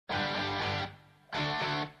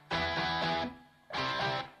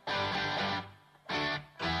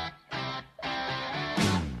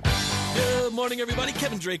morning, everybody.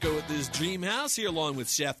 Kevin Draco with this Dream House here along with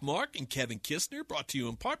Chef Mark and Kevin Kistner, brought to you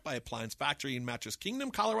in part by Appliance Factory and Mattress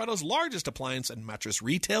Kingdom, Colorado's largest appliance and mattress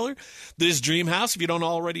retailer. This Dream House, if you don't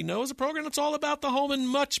already know, is a program that's all about the home and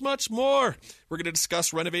much, much more. We're going to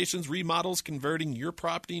discuss renovations, remodels, converting your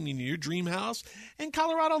property into your dream house, and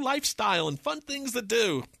Colorado lifestyle and fun things to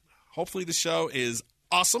do. Hopefully the show is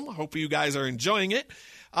awesome. Hope you guys are enjoying it.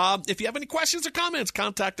 If you have any questions or comments,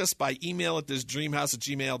 contact us by email at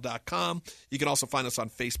thisdreamhouse@gmail.com. You can also find us on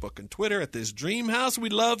Facebook and Twitter at This Dream House.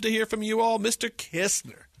 We'd love to hear from you all. Mr.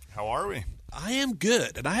 Kistner. How are we? I am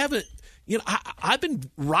good, and I haven't, I've been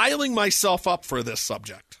riling myself up for this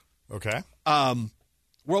subject. Okay.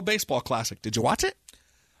 World Baseball Classic. Did you watch it?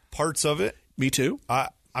 Parts of it. Me too. I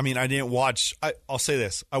didn't watch. I'll say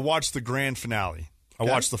this. I watched the grand finale. I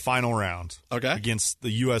watched the final round. Okay. Against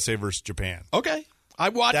the USA versus Japan. Okay.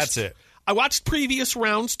 That's it. I watched previous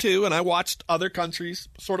rounds, too, and I watched other countries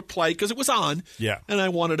sort of play because it was on. Yeah. And I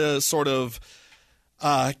wanted to sort of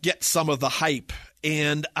get some of the hype.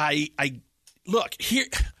 And I look, here,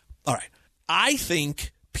 all right, I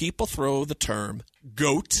think people throw the term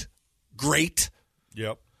GOAT, great,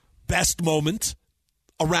 best moment,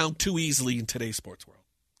 around too easily in today's sports world.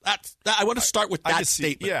 I want to start with that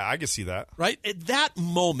statement. I can see that. Right? At that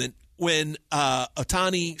moment, when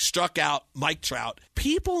Ohtani struck out Mike Trout,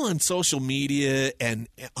 people on social media and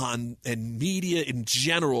media in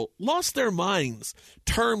general lost their minds.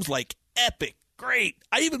 Terms like epic, great.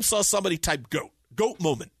 I even saw somebody type GOAT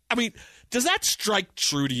moment. I mean, does that strike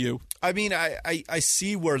true to you? I mean, I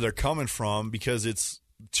see where they're coming from because it's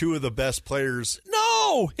two of the best players.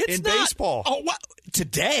 No, it's in not. baseball. Oh, what?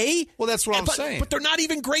 Today? Well, that's what I'm saying. But they're not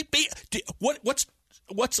even great. What's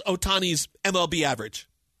Ohtani's MLB average?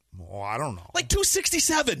 Well, I don't know. Like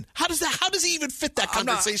 267. How does he even fit that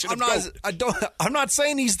conversation? I'm not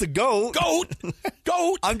saying he's the GOAT.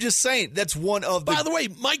 GOAT. I'm just saying that's one of the. By the way,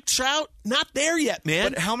 Mike Trout, not there yet,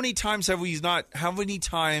 man. But how many times have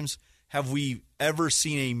we ever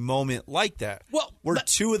seen a moment like that? Well, where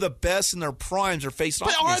two of the best in their primes are facing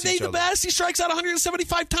off against each other. But are they the best? He strikes out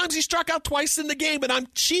 175 times. He struck out twice in the game, and I'm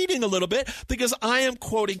cheating a little bit because I am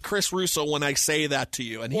quoting Chris Russo when I say that to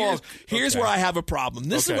you. And here's where I have a problem.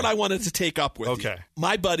 This is what I wanted to take up with you.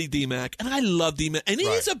 My buddy D-Mac, and I love D-Mac, and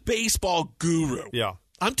he's a baseball guru. Yeah.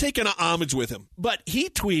 I'm taking a homage with him. But he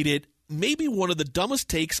tweeted maybe one of the dumbest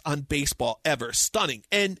takes on baseball ever. Stunning.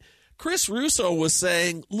 And Chris Russo was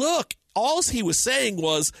saying, look, all he was saying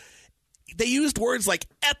was they used words like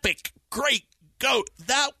epic, great, GOAT.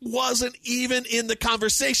 That wasn't even in the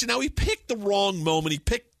conversation. Now, he picked the wrong moment. He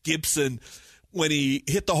picked Gibson when he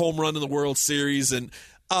hit the home run in the World Series. And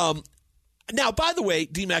now, by the way,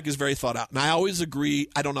 D-Mac is very thought out. And I always agree.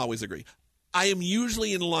 I don't always agree. I am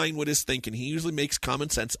usually in line with his thinking. He usually makes common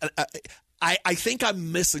sense. I think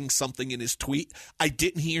I'm missing something in his tweet. I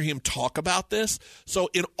didn't hear him talk about this. So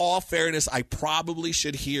in all fairness, I probably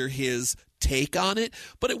should hear his take on it.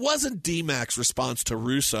 But it wasn't D-Mac's response to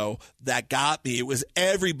Russo that got me. It was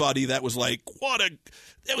everybody that was like,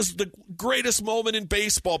 that was the greatest moment in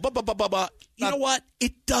baseball. Blah, blah, blah, blah, blah. You know what?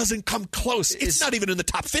 It doesn't come close. It's not even in the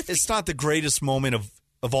top 50. It's not the greatest moment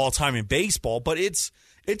of all time in baseball, but it's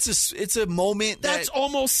a moment that's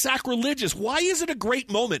almost sacrilegious. Why is it a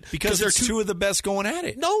great moment? Because they're two of the best going at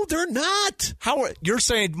it. No, they're not. You're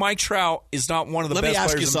saying Mike Trout is not one of the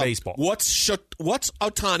best players in baseball? What's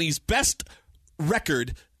Ohtani's best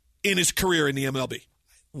record in his career in the MLB?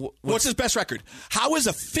 What's his best record? How is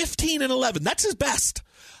a 15-11? That's his best.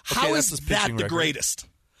 How is that the greatest?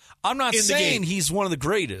 I'm not saying he's one of the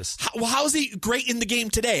greatest. How is he great in the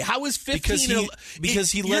game today? How is 15?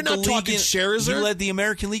 Because he led the league in Scherzer. He led the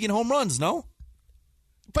American League in home runs. No,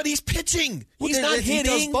 but he's pitching. He's not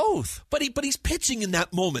hitting. He does both. But he's pitching in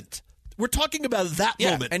that moment. We're talking about that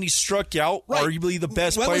moment. And he struck out arguably the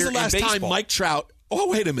best player in baseball. When was the last time Mike Trout?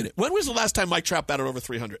 Oh, wait a minute. When was the last time Mike Trout batted over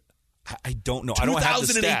 300? I don't know. I don't have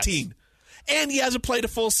the stats. 2018. And he hasn't played a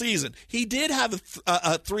full season. He did have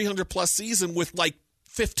a 300-plus season with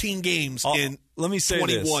 15 games in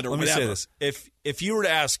 21 or whatever. Let me say this. If you were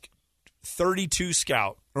to ask 30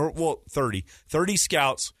 scouts,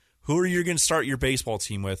 who are you going to start your baseball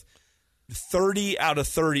team with? 30 out of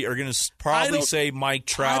 30 are going to probably say Mike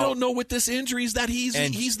Trout. I don't know with this injuries that he's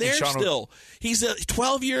there still. He's a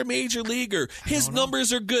 12-year major leaguer. His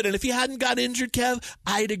numbers are good. And if he hadn't got injured, Kev,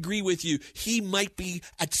 I'd agree with you. He might be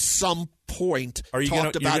at some point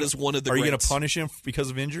talked about as one of the greats. Are you going to punish him because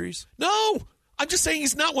of injuries? No. I'm just saying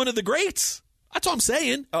he's not one of the greats. That's all I'm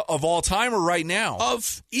saying. Of all time or right now?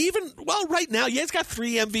 Right now, yeah, it's got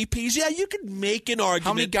 3 MVPs. Yeah, you could make an argument.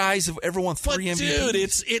 How many guys have ever won 3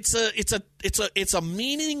 MVPs? Dude, it's a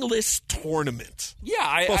meaningless tournament. Yeah,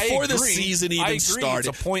 I before agree. the season even started.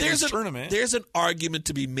 It's a pointless tournament. There's an argument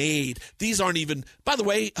to be made. These aren't even. By the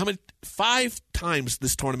way, 5 times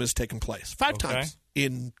this tournament has taken place. 5 times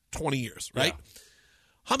in 20 years, right? Yeah.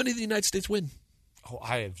 How many did the United States win? Oh,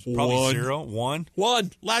 I have probably 0.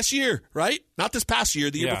 1 last year, right? Not this past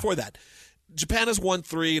year, the year before that. Japan has won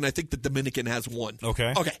 3, and I think the Dominican has 1.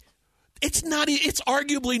 Okay. It's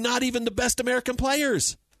arguably not even the best American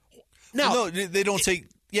players. Now, no, they don't take.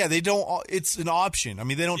 Yeah, they don't. It's an option. I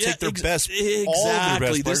mean, they don't take their best. Exactly. All their best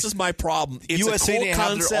players. This is my problem. It's USA a cool didn't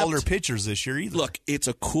concept. have all their pitchers this year either. Look, it's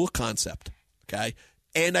a cool concept, okay,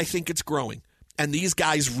 and I think it's growing. And these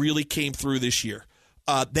guys really came through this year.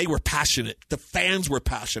 They were passionate. The fans were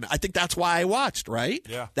passionate. I think that's why I watched, right?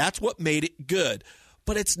 Yeah. That's what made it good.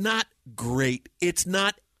 But it's not great. It's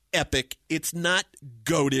not epic. It's not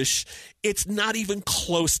goatish. It's not even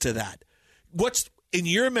close to that. What's, in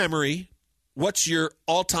your memory, what's your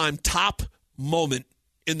all-time top moment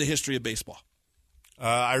in the history of baseball?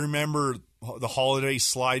 I remember the Holiday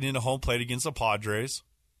sliding into home plate against the Padres.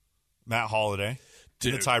 Matt Holiday.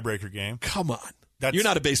 In the tiebreaker game. Come on. You're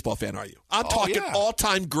not a baseball fan, are you? I'm talking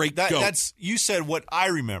all-time great goat. You said what I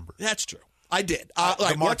remember. That's true. I did. Mark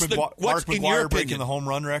what's in your McGwire breaking opinion? the home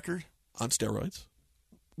run record? On steroids?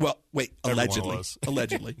 Well, wait, Everyone allegedly. was.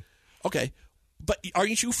 Allegedly. Okay. But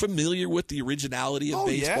aren't you familiar with the originality of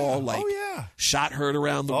baseball? Yeah. Shot heard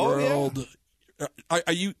around the world. Yeah.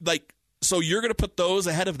 Are you like... So you're going to put those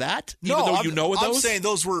ahead of that? Even though you know what those? I'm saying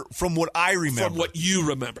those were from what I remember. From what you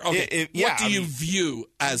remember. Okay. What do you view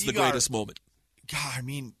as the greatest moment? God, I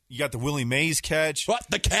mean, you got the Willie Mays catch. What?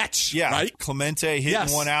 The catch, right? Clemente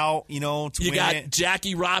hitting one out, to win it. You got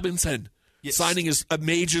Jackie Robinson signing a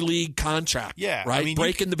major league contract, right? I mean,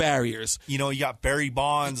 breaking the barriers. You got Barry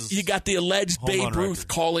Bonds. You got the alleged Babe Ruth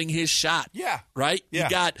calling his shot, right? Yeah. You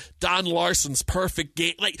got Don Larson's perfect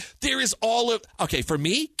game. Like, there is all of... Okay, for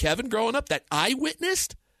me, Kevin, growing up, that I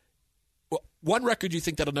witnessed, one record you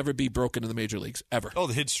think that'll never be broken in the major leagues, ever. Oh,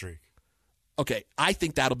 the hit streak. Okay, I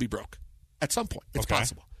think that'll be broke. At some point, it's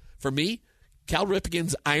possible. For me, Cal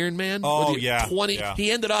Ripken's Iron Man. Oh, 20. Yeah.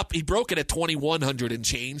 He broke it at 2,100 and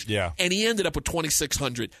change. Yeah. And he ended up with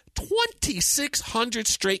 2,600. 2,600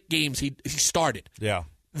 straight games he started. Yeah.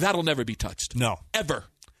 That'll never be touched. No. Ever.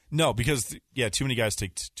 No, because too many guys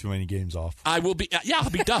take too many games off. I'll be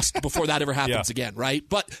dust before that ever happens again, right?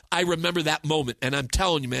 But I remember that moment, and I'm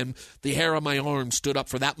telling you, man, the hair on my arm stood up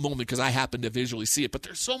for that moment because I happened to visually see it. But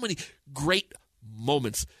there's so many great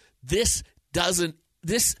moments. Let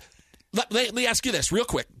me ask you this real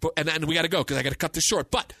quick, and we got to go because I got to cut this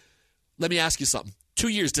short. But let me ask you something. 2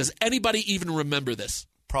 years, does anybody even remember this?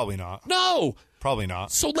 Probably not. No. Probably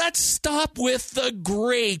not. So let's stop with the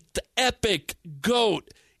great, the epic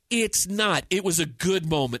GOAT. It's not. It was a good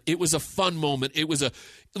moment. It was a fun moment. It was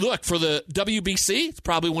look, for the WBC, it's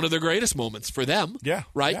probably one of their greatest moments for them. Yeah.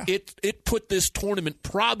 Right? Yeah. It put this tournament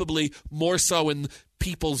probably more so in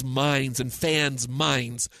people's minds and fans'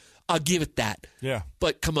 minds. I'll give it that. Yeah.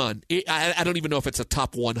 But come on. I don't even know if it's a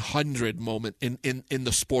top 100 moment in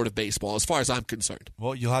the sport of baseball, as far as I'm concerned.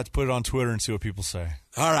 Well, you'll have to put it on Twitter and see what people say.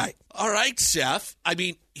 All right, Chef. I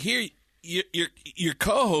mean, here you're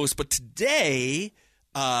co-host, but today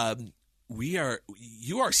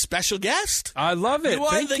you are a special guest. I love it. You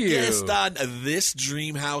are Thank the you. guest on this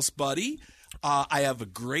Dream House, buddy. I have a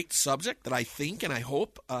great subject that I think and I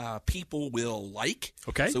hope people will like.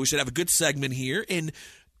 Okay. So we should have a good segment here. And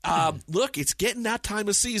look, it's getting that time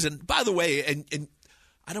of season. By the way, and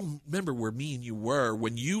I don't remember where me and you were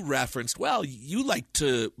when you referenced, well, you like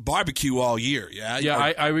to barbecue all year, yeah? Yeah,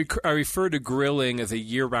 I refer to grilling as a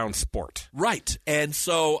year-round sport. Right. And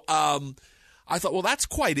so I thought, well, that's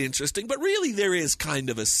quite interesting, but really there is kind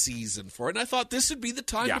of a season for it, and I thought this would be the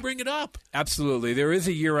time to bring it up. Absolutely. There is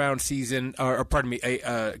a year-round season, or pardon me,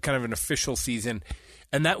 a kind of an official season,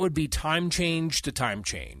 and that would be time change to time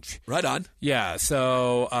change. Right on. Yeah,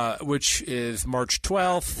 so which is March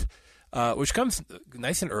 12th, which comes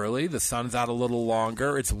nice and early. The sun's out a little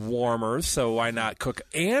longer. It's warmer, so why not cook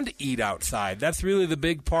and eat outside? That's really the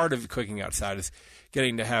big part of cooking outside, is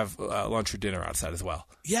getting to have lunch or dinner outside as well.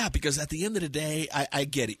 Yeah, because at the end of the day, I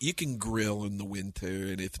get it. You can grill in the winter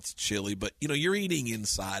and if it's chilly, but you're eating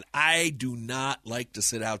inside. I do not like to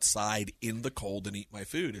sit outside in the cold and eat my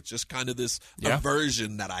food. It's just kind of this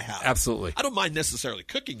aversion that I have. Absolutely. I don't mind necessarily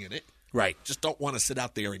cooking in it. Right. Just don't want to sit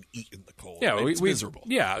out there and eat in the cold. Yeah, it's miserable.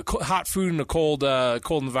 Yeah, hot food in a cold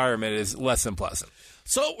environment is less than pleasant.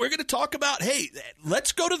 So we're going to talk about, hey,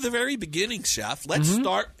 let's go to the very beginning, Chef. Let's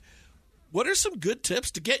start. What are some good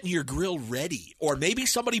tips to getting your grill ready? Or maybe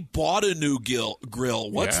somebody bought a new grill.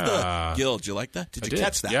 What's the grill? Did you like that? Did you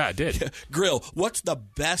catch that? Yeah, I did. Grill. What's the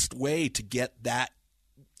best way to get that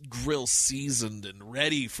grill seasoned and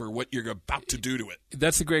ready for what you're about to do to it?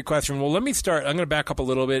 That's a great question. Well, let me start. I'm going to back up a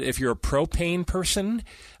little bit. If you're a propane person,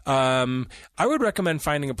 I would recommend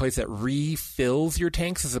finding a place that refills your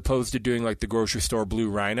tanks as opposed to doing like the grocery store Blue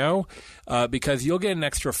Rhino, because you'll get an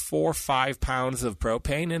extra 4 or 5 pounds of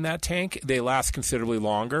propane in that tank. They last considerably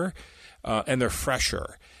longer, and they're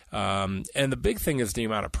fresher. And the big thing is the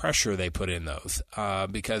amount of pressure they put in those,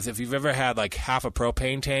 because if you've ever had like half a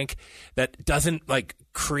propane tank that doesn't like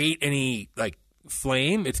create any like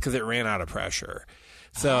flame, it's because it ran out of pressure.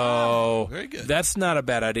 So very good. That's not a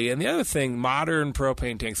bad idea. And the other thing, modern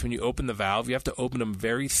propane tanks, when you open the valve, you have to open them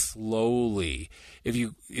very slowly. If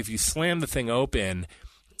you slam the thing open,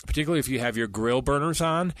 particularly if you have your grill burners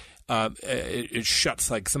on, it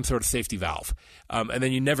shuts like some sort of safety valve, and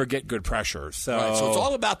then you never get good pressure. So it's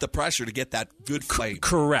all about the pressure to get that good flame.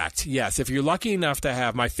 Correct. Yes. If you're lucky enough to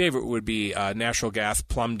have, my favorite would be natural gas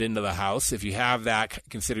plumbed into the house. If you have that,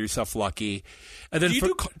 consider yourself lucky. And then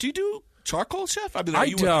do you do charcoal, Chef? I mean, are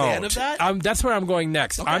you don't. a fan of that? That's where I'm going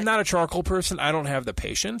next. Okay. I'm not a charcoal person. I don't have the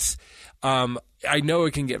patience. I know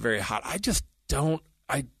it can get very hot. I just don't.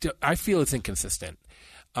 I feel it's inconsistent.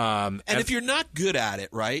 And if you're not good at it,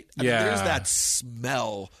 right? I mean, there's that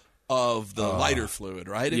smell of the lighter fluid,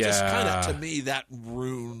 right? It just kind of, to me, that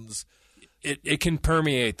ruins. It can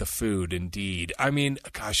permeate the food, indeed. I mean,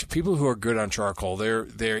 gosh, people who are good on charcoal,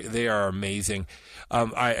 they are amazing.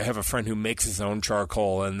 I have a friend who makes his own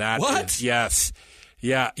charcoal, and that is, yes.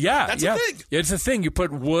 Yeah. That's a thing. It's a thing. You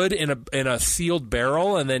put wood in a sealed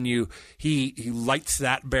barrel, and then he lights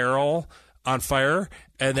that barrel on fire,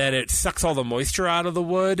 and then it sucks all the moisture out of the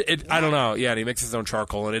wood. I don't know. Yeah, and he makes his own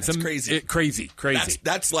charcoal, and it's crazy. Crazy.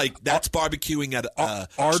 That's barbecuing at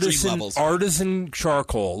extreme levels. Artisan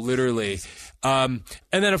charcoal, literally. And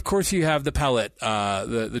then, of course, you have the pellet,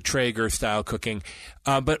 the Traeger style cooking.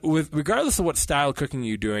 But regardless of what style cooking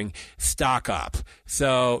you're doing, stock up.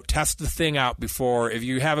 So test the thing out before. If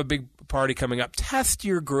you have a big party coming up, test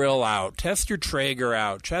your grill out, test your Traeger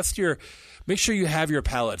out, make sure you have your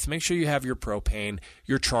pellets, make sure you have your propane,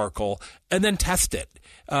 your charcoal, and then test it.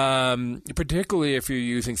 Particularly if you're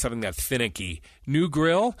using something that's finicky. New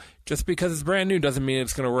grill, just because it's brand new doesn't mean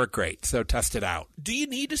it's going to work great. So test it out. Do you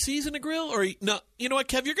need to season a grill? Or no? You know what,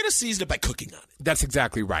 Kev? You're going to season it by cooking on it. That's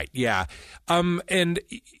exactly right. Yeah. And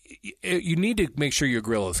you need to make sure your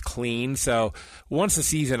grill is clean. So once a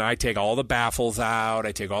season, I take all the baffles out.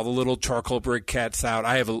 I take all the little charcoal briquettes out.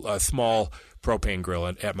 I have a small propane grill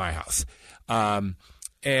at my house.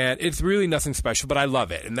 And it's really nothing special, but I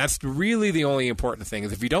love it. And that's really the only important thing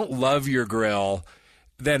is if you don't love your grill,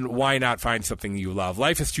 then why not find something you love?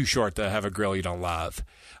 Life is too short to have a grill you don't love.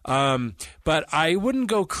 But I wouldn't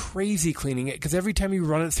go crazy cleaning it because every time you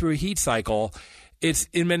run it through a heat cycle, it's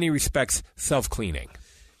in many respects self-cleaning.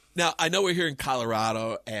 Now, I know we're here in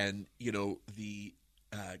Colorado and, the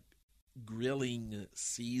grilling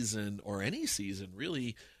season or any season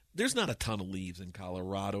really – there's not a ton of leaves in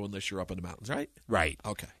Colorado unless you're up in the mountains, right? Right.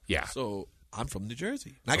 Okay. Yeah. So I'm from New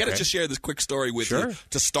Jersey. And I got to just share this quick story with you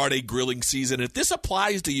to start a grilling season. If this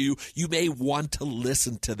applies to you, you may want to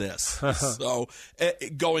listen to this. So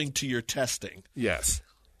going to your testing. Yes.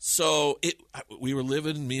 So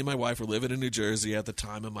me and my wife were living in New Jersey at the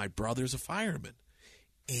time, and my brother's a fireman.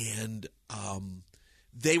 And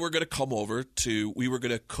they were going to come over we were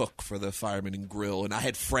going to cook for the firemen and grill, and I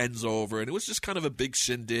had friends over, and it was just kind of a big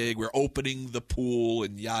shindig. We're opening the pool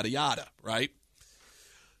and yada, yada, right?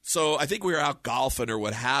 So I think we were out golfing or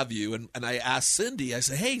what have you, and I asked Cindy, I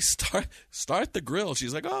said, hey, start the grill.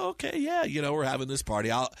 She's like, oh, okay, yeah, we're having this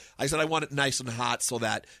party. I said I want it nice and hot so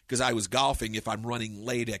that, because I was golfing, if I'm running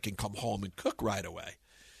late, I can come home and cook right away.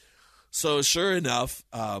 So sure enough,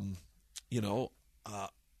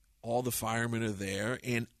 all the firemen are there,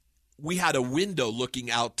 and we had a window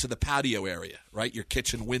looking out to the patio area, right, your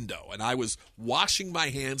kitchen window. And I was washing my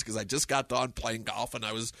hands because I just got done playing golf, and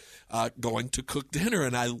I was going to cook dinner.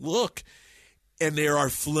 And I look, and there are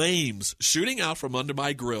flames shooting out from under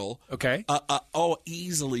my grill. Okay.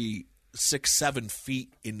 Easily 6-7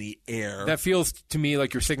 feet in the air. That feels to me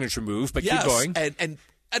like your signature move, but keep going.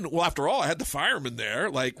 And well, after all, I had the fireman there.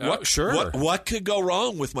 Like, what could go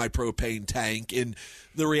wrong with my propane tank? And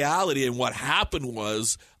the reality and what happened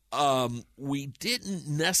was we didn't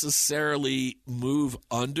necessarily move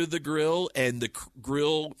under the grill, and the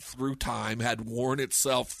grill through time had worn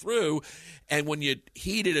itself through. And when you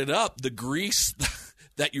heated it up, the grease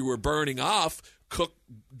that you were burning off cook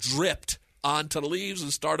dripped onto the leaves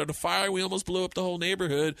and started a fire. We almost blew up the whole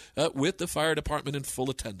neighborhood with the fire department in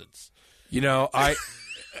full attendance. You know,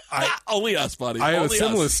 only us, buddy. I have Only a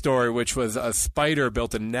similar us. story, which was a spider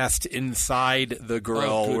built a nest inside the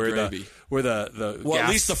grill where the Well, gas. at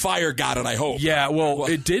least the fire got it, I hope. Yeah, well,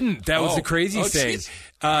 it didn't. That was the crazy thing. Geez.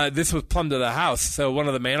 This was plumb to the house. So one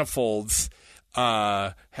of the manifolds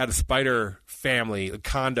had a spider family, a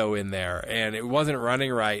condo in there, and it wasn't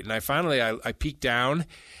running right. And I peeked down,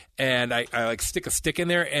 and I like stick a stick in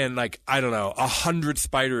there, and like, I don't know, 100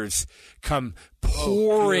 spiders come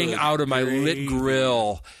pouring out of my lit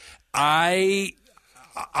grill. I'm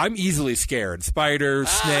easily scared. Spiders,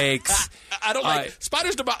 snakes. I don't like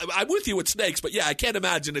spiders. I'm with you with snakes, but yeah, I can't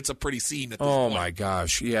imagine it's a pretty scene at this Oh point. my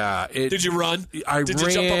gosh, yeah. Did you run? Did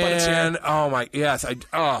you jump up on a chair? Oh my, yes.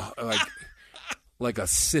 Like a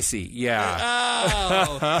sissy.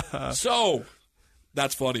 Yeah. Oh. So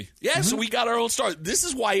that's funny. Yeah, so we got our own start. This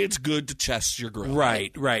is why it's good to test your grill.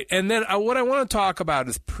 Right. And then what I want to talk about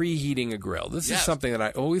is preheating a grill. This is Yes. something that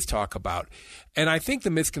I always talk about. And I think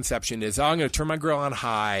the misconception is, I'm going to turn my grill on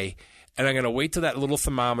high, and I'm going to wait till that little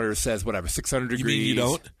thermometer says, 600 degrees. You mean you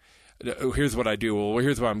don't? Here's what I do. Well,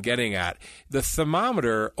 here's what I'm getting at. The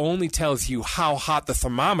thermometer only tells you how hot the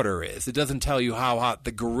thermometer is. It doesn't tell you how hot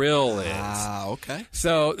the grill is. Ah, okay.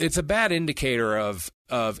 So it's a bad indicator of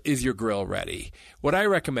is your grill ready. What I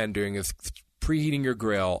recommend doing is preheating your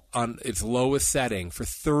grill on its lowest setting for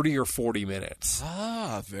 30 or 40 minutes.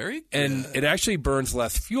 Ah, very good. And it actually burns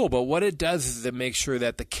less fuel, but what it does is it makes sure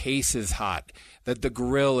that the case is hot, that the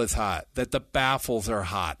grill is hot, that the baffles are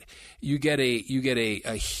hot. You get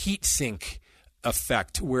a heat sink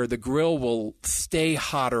effect where the grill will stay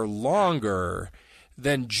hotter longer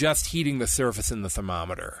than just heating the surface in the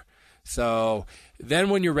thermometer. So then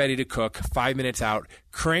when you're ready to cook, 5 minutes out,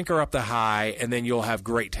 crank her up to high, and then you'll have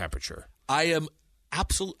great temperature. I am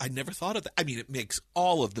absolutely. I never thought of that. I mean, it makes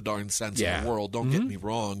all of the darn sense in the world. Don't get me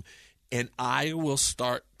wrong. And I will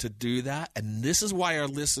start to do that. And this is why our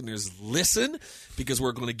listeners listen, because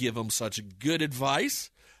we're going to give them such good advice.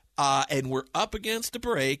 And we're up against a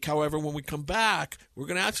break. However, when we come back, we're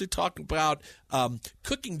going to actually talk about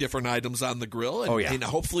cooking different items on the grill. And, and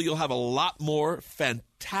hopefully you'll have a lot more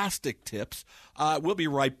fantastic tips. We'll be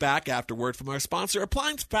right back after word from our sponsor,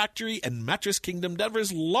 Appliance Factory and Mattress Kingdom,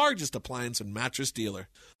 Denver's largest appliance and mattress dealer.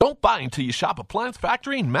 Don't buy until you shop Appliance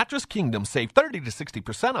Factory and Mattress Kingdom. Save 30 to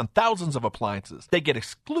 60% on thousands of appliances. They get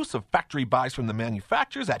exclusive factory buys from the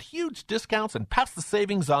manufacturers at huge discounts and pass the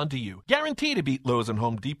savings on to you. Guarantee to beat Lowe's and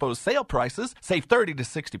Home Depot's sale prices. Save 30 to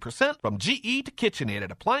 60% from GE to KitchenAid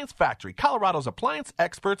at Appliance Factory, Colorado's appliance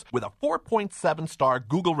experts with a 4.7-star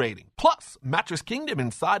Google rating. Plus, Mattress Kingdom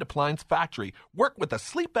inside Appliance Factory. Work with a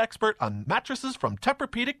sleep expert on mattresses from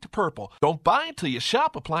Tempur-Pedic to Purple. Don't buy until you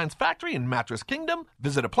shop Appliance Factory and Mattress Kingdom.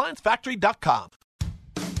 Visit ApplianceFactory.com.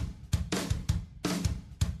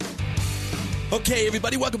 Okay,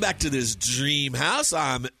 everybody, welcome back to this Dream House.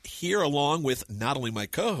 I'm here along with not only my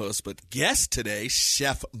co-host, but guest today,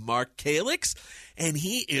 Chef Mark Kalix. And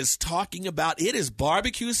he is talking about, it is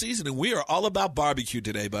barbecue season, and we are all about barbecue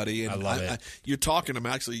today, buddy. And I love it. You're talking, I'm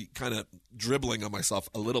actually kind of dribbling on myself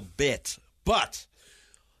a little bit. But,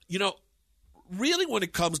 you know, really when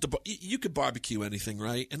it comes to, you could barbecue anything,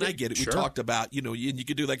 right? And I get it. Sure. We talked about, you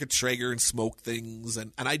could do like a Traeger and smoke things.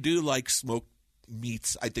 And I do like smoked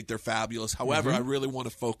meats. I think they're fabulous. However, I really want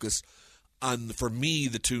to focus on, for me,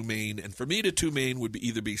 the two main. And for me, the two main would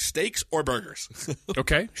either be steaks or burgers.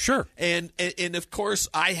 Okay, sure. And of course,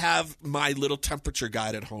 I have my little temperature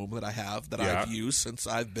guide at home that I've used since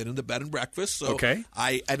I've been in the bed and breakfast. So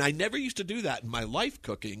I never used to do that in my life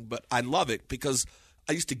cooking, but I love it because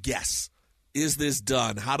I used to guess. Is this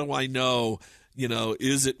done? How do I know,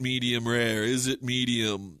 is it medium rare? Is it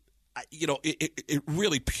medium? It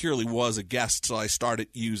really purely was a guess till I started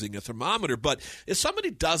using a thermometer. But if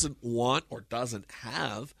somebody doesn't want or doesn't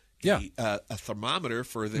have a thermometer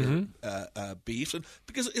for their beef,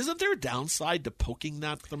 because isn't there a downside to poking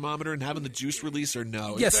that thermometer and having the juice release, or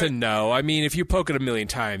no? Yes and no. I mean, if you poke it a million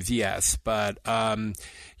times, yes. But,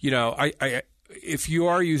 if you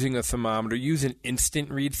are using a thermometer, use an instant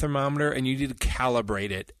read thermometer, and you need to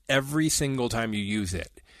calibrate it every single time you use it.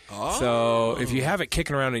 Oh. So if you have it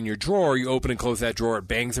kicking around in your drawer, you open and close that drawer, it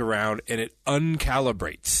bangs around, and it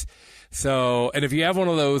uncalibrates. So, and if you have one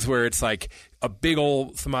of those where it's like a big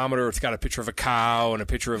old thermometer, it's got a picture of a cow and a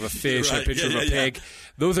picture of a fish and a picture of a pig,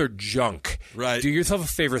 those are junk. Right. Do yourself a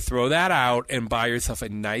favor, throw that out, and buy yourself a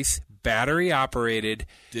nice battery-operated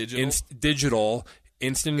digital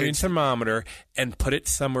instant read thermometer and put it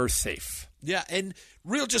somewhere safe. Yeah, and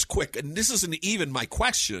real just quick, and this isn't even my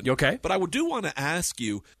question. Okay. But I do want to ask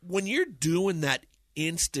you, when you're doing that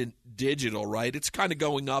instant digital, right, it's kind of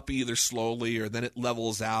going up either slowly or then it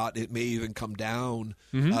levels out. It may even come down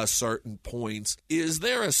certain points. Is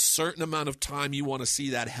there a certain amount of time you want to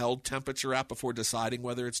see that held temperature at before deciding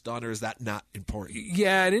whether it's done, or is that not important?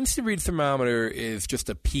 Yeah, an instant read thermometer is just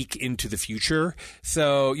a peek into the future.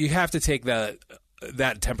 So you have to take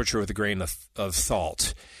that temperature with a grain of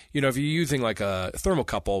salt. If you're using like a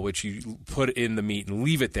thermocouple, which you put in the meat and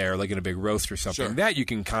leave it there, like in a big roast or something, that you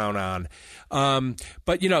can count on.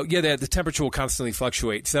 But the temperature will constantly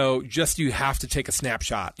fluctuate. So you have to take a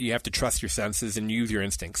snapshot. You have to trust your senses and use your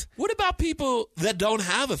instincts. What about people that don't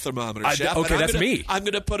have a thermometer, Chef? Okay, that's me. I'm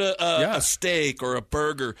going to put a steak or a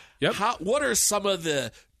burger. Yep. What are some of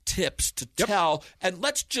the tips to tell? And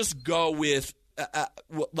let's just go with,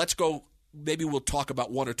 maybe we'll talk about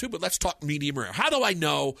one or two, but let's talk medium rare. How do I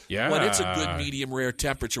know when it's a good medium rare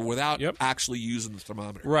temperature without actually using the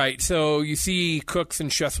thermometer? Right. So you see cooks and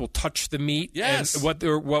chefs will touch the meat. Yes. And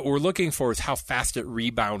what we're looking for is how fast it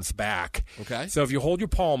rebounds back. Okay. So if you hold your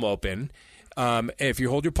palm open,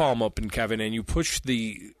 Kevin, and you push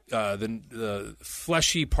the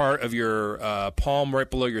fleshy part of your palm right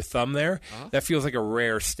below your thumb there, that feels like a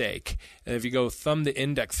rare steak. And if you go thumb to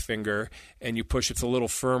index finger and you push, it's a little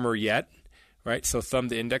firmer yet. Right, so thumb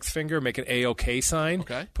to index finger, make an A-OK sign.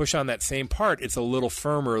 Okay. Push on that same part. It's a little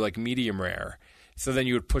firmer, like medium rare. So then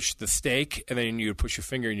you would push the steak, and then you would push your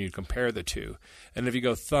finger, and you'd compare the two. And if you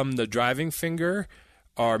go thumb the driving finger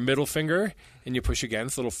or middle finger, and you push again,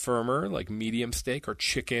 it's a little firmer, like medium steak or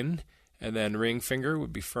chicken. And then ring finger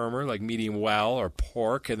would be firmer, like medium well or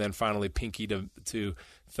pork. And then finally pinky to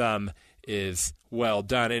thumb is well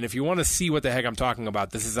done. And if you want to see what the heck I'm talking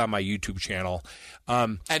about, this is on my YouTube channel.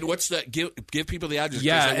 And what's the give people the address?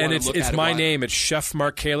 Yeah, and it's my name. It's Chef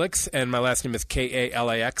Mark Kalax, and my last name is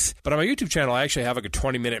Kalax. But on my YouTube channel, I actually have like a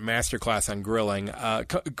 20-minute masterclass on grilling.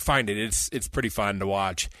 Find it. It's pretty fun to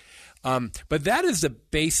watch. But that is the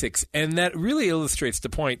basics, and that really illustrates the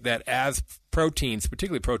point that as proteins,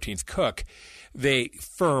 particularly proteins, cook, they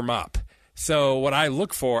firm up. So what I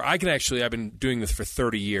look for, I've been doing this for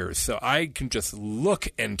 30 years, so I can just look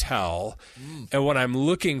and tell. And what I'm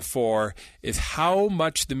looking for is how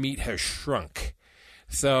much the meat has shrunk.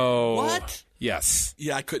 So what? Yes.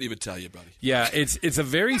 Yeah, I couldn't even tell you, buddy. Yeah, it's a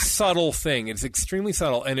very subtle thing. It's extremely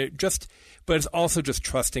subtle, and but it's also just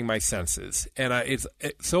trusting my senses. And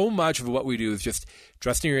so much of what we do is just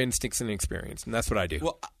trusting your instincts and experience, and that's what I do.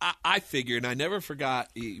 Well, I figured, and I never forgot,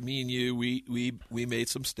 me and you, we made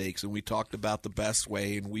some steaks, and we talked about the best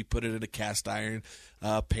way, and we put it in a cast iron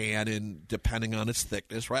pan, and depending on its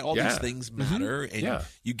thickness, right? All these things matter, and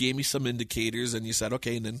you gave me some indicators, and you said,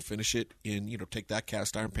 okay, and then finish it in, take that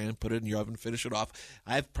cast iron pan, put it in your oven, finish it off.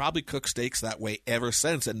 I've probably cooked steaks that way ever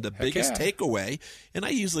since, and the biggest takeaway, and I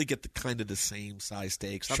usually get the same size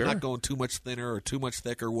steaks. I'm not going too much thinner or too much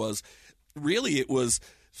thicker, it was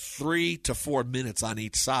 3 to 4 minutes on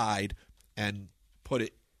each side and put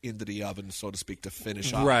it into the oven, so to speak, to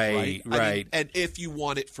finish off. Right. I mean, and if you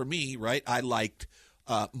want it for me, right, I liked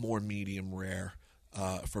more medium rare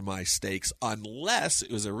for my steaks, unless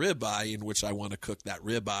it was a ribeye, in which I want to cook that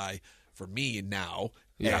ribeye for me now.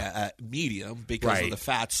 Medium because of the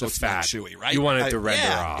fat, so it's not chewy, right? You want it to render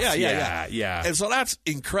off. Yeah. And so that's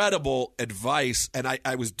incredible advice. And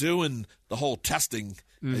I was doing the whole testing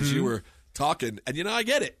as you were talking, and I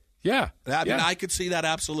get it. Yeah. I mean, I could see that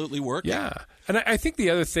absolutely working. Yeah. And I think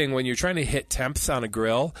the other thing when you're trying to hit temps on a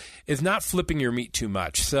grill is not flipping your meat too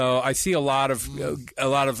much. So I see a lot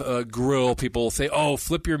of grill people say, "Oh,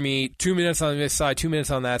 flip your meat 2 minutes on this side, 2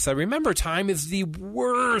 minutes on that side." Remember, time is the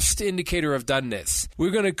worst indicator of doneness.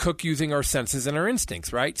 We're going to cook using our senses and our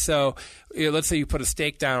instincts, right? So let's say you put a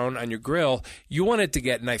steak down on your grill, you want it to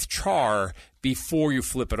get nice char before you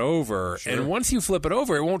flip it over. Sure. And once you flip it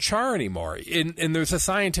over, it won't char anymore. And there's a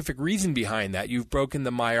scientific reason behind that. You've broken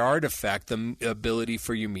the Maillard effect, the ability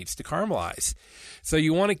for your meats to caramelize. So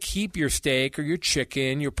you want to keep your steak or your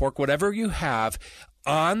chicken, your pork, whatever you have,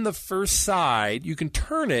 on the first side. You can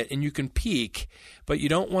turn it and you can peek, but you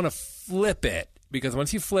don't want to flip it, because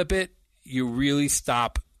once you flip it, you really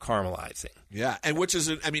stop caramelizing. Yeah, and which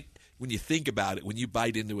is, when you think about it, when you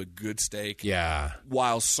bite into a good steak,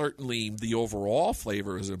 while certainly the overall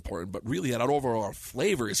flavor is important, but really that overall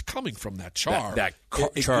flavor is coming from that char. That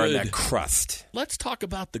char and that crust. Let's talk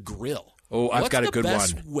about the grill. Oh, I've got a good one.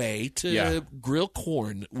 What's the best way to grill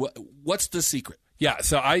corn? What's the secret? Yeah,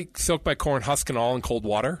 so I soak my corn husk and all in cold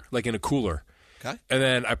water, like in a cooler. Okay. And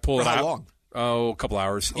then I pull it out. How long? Oh, a couple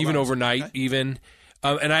hours. Even overnight, even.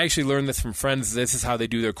 And I actually learned this from friends. This is how they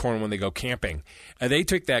do their corn when they go camping. And they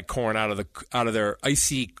take that corn out of their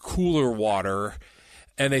icy cooler water,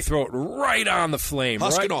 and they throw it right on the flame.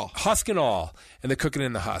 Husk and all. And they cook it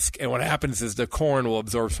in the husk. And what happens is the corn will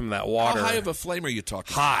absorb some of that water. How high of a flame are you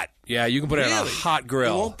talking? Hot. Yeah, you can put it on a hot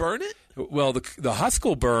grill. It won't burn it? Well, the husk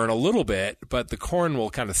will burn a little bit, but the corn will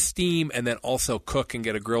kind of steam and then also cook and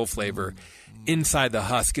get a grill flavor inside the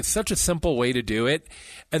husk. It's such a simple way to do it.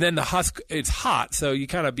 And then the husk, it's hot, so you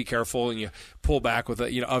kind of be careful and you pull back with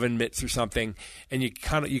oven mitts or something, and you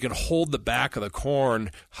can hold the back of the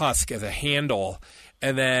corn husk as a handle.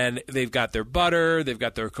 And then they've got their butter, they've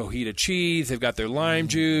got their cojita cheese, they've got their lime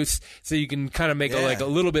juice, so you can kind of make a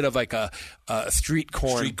little bit of like a street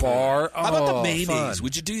corn bar. How about the mayonnaise? Fun.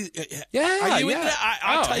 Would you do? Yeah, are you yeah. in that?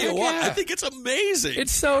 I'll tell you what. Yeah. I think it's amazing.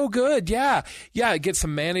 It's so good. Yeah. Get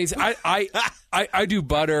some mayonnaise. I do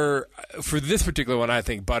butter for this particular one. I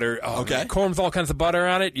think butter. Oh, okay. Man, corn with all kinds of butter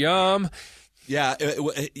on it. Yum. Yeah,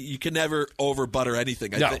 you can never over butter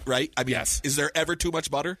anything. I think, right? I mean, yes. Is there ever too much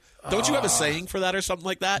butter? Don't you have a saying for that or something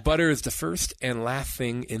like that? Butter is the first and last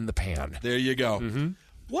thing in the pan. There you go. Mm-hmm.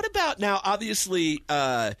 What about now? Obviously,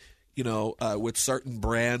 with certain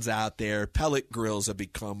brands out there, pellet grills have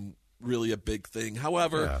become really a big thing.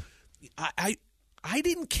 However, I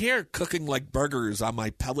didn't care cooking like burgers on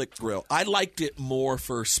my pellet grill. I liked it more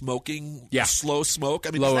for smoking, slow smoke.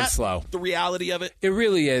 I mean, low is that and slow. The reality of it? It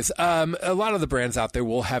really is. A lot of the brands out there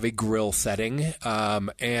will have a grill setting,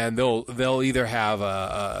 and they'll either have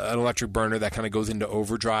an electric burner that kind of goes into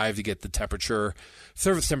overdrive to get the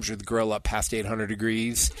service temperature of the grill up past 800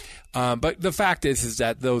 degrees. But the fact is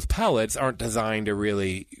that those pellets aren't designed to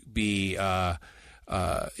really be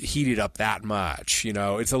heated up that much.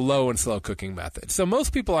 It's a low and slow cooking method. So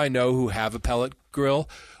most people I know who have a pellet grill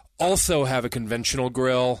also have a conventional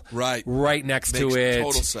grill right next to it. Makes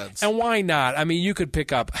total sense. And why not? I mean, you could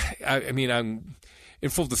pick up. I'm in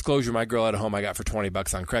full disclosure, my grill at home I got for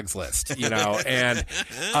 $20 on Craigslist. And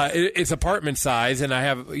it's apartment size, and I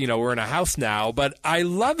have we're in a house now, but I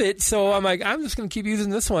love it. So I'm like, I'm just going to keep using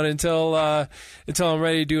this one until I'm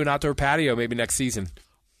ready to do an outdoor patio maybe next season.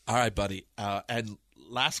 All right, buddy. And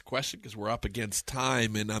last question, because we're up against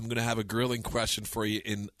time, and I'm going to have a grilling question for you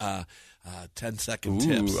in 10-second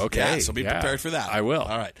tips. Okay. Yeah, so be prepared for that. I will.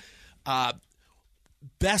 All right.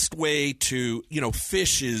 Best way to,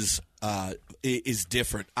 fish is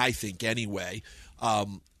different, I think, anyway.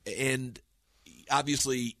 And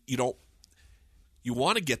obviously, you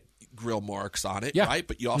want to get grill marks on it, right?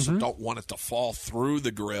 But you also don't want it to fall through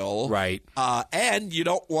the grill. Right. And you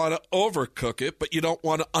don't want to overcook it, but you don't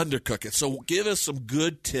want to undercook it. So give us some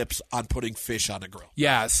good tips on putting fish on a grill.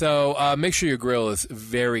 Yeah, so make sure your grill is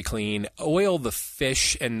very clean. Oil the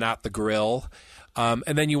fish and not the grill.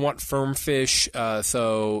 And then you want firm fish,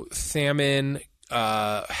 so salmon,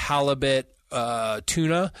 halibut,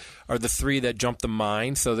 tuna are the three that jump to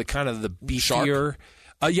mind. So the kind of the beefier... Shark?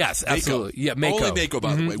 Yes, absolutely. Yeah, Mako. Only Mako,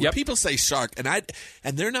 by the way. When people say shark, and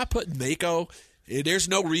they're not putting Mako, there's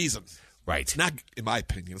no reason. Right. It's not, in my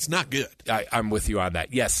opinion, it's not good. I'm with you on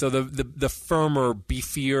that. Yes. So the firmer,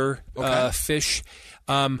 beefier fish,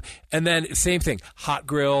 and then same thing. Hot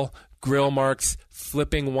grill marks,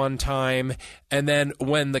 flipping one time, and then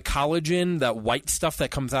when the collagen, that white stuff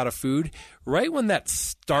that comes out of food, right when that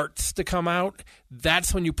starts to come out,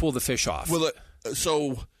 that's when you pull the fish off. Well,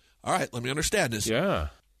 all right, let me understand this. Yeah.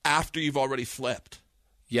 After you've already flipped.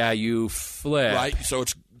 Yeah, you flip. Right? So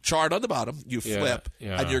it's charred on the bottom. You flip,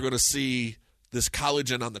 yeah. and you're going to see this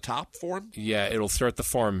collagen on the top form? Yeah, it'll start to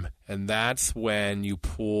form, and that's when you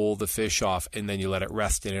pull the fish off, and then you let it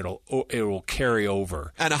rest, and it will carry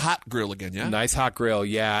over. And a hot grill again, yeah? Nice hot grill,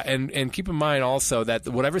 yeah. And keep in mind also that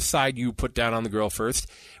whatever side you put down on the grill first,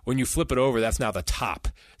 when you flip it over, that's now the top.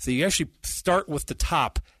 So you actually start with the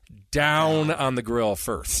top down on the grill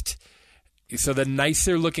first. So the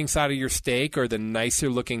nicer looking side of your steak or the nicer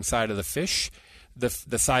looking side of the fish,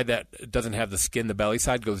 the side that doesn't have the skin, the belly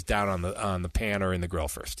side, goes down on the pan or in the grill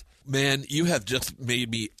first. Man, you have just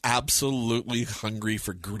made me absolutely hungry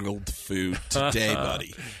for grilled food today,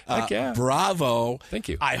 buddy. Yeah. Bravo. Thank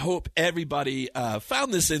you. I hope everybody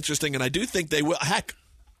found this interesting, and I do think they will. Heck,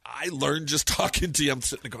 I learned just talking to you. I'm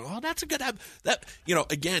sitting there going, oh, that's a good habit. That,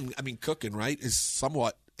 again, I mean, cooking, right, is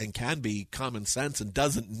somewhat and can be common sense and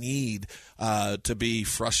doesn't need to be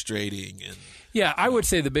frustrating. And yeah, I would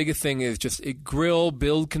say the biggest thing is just grill,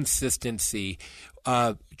 build consistency.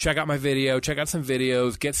 Check out my video, check out some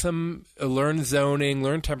videos, learn zoning,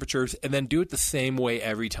 learn temperatures, and then do it the same way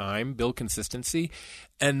every time. Build consistency,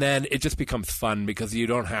 and then it just becomes fun because you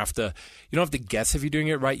don't have to guess if you're doing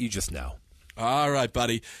it right. You just know. All right,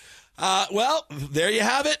 buddy. Well, there you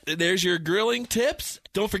have it. There's your grilling tips.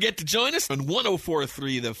 Don't forget to join us on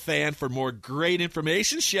 104.3 The Fan for more great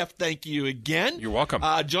information. Chef, thank you again. You're welcome.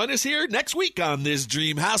 Join us here next week on this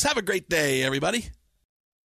Dream House. Have a great day, everybody.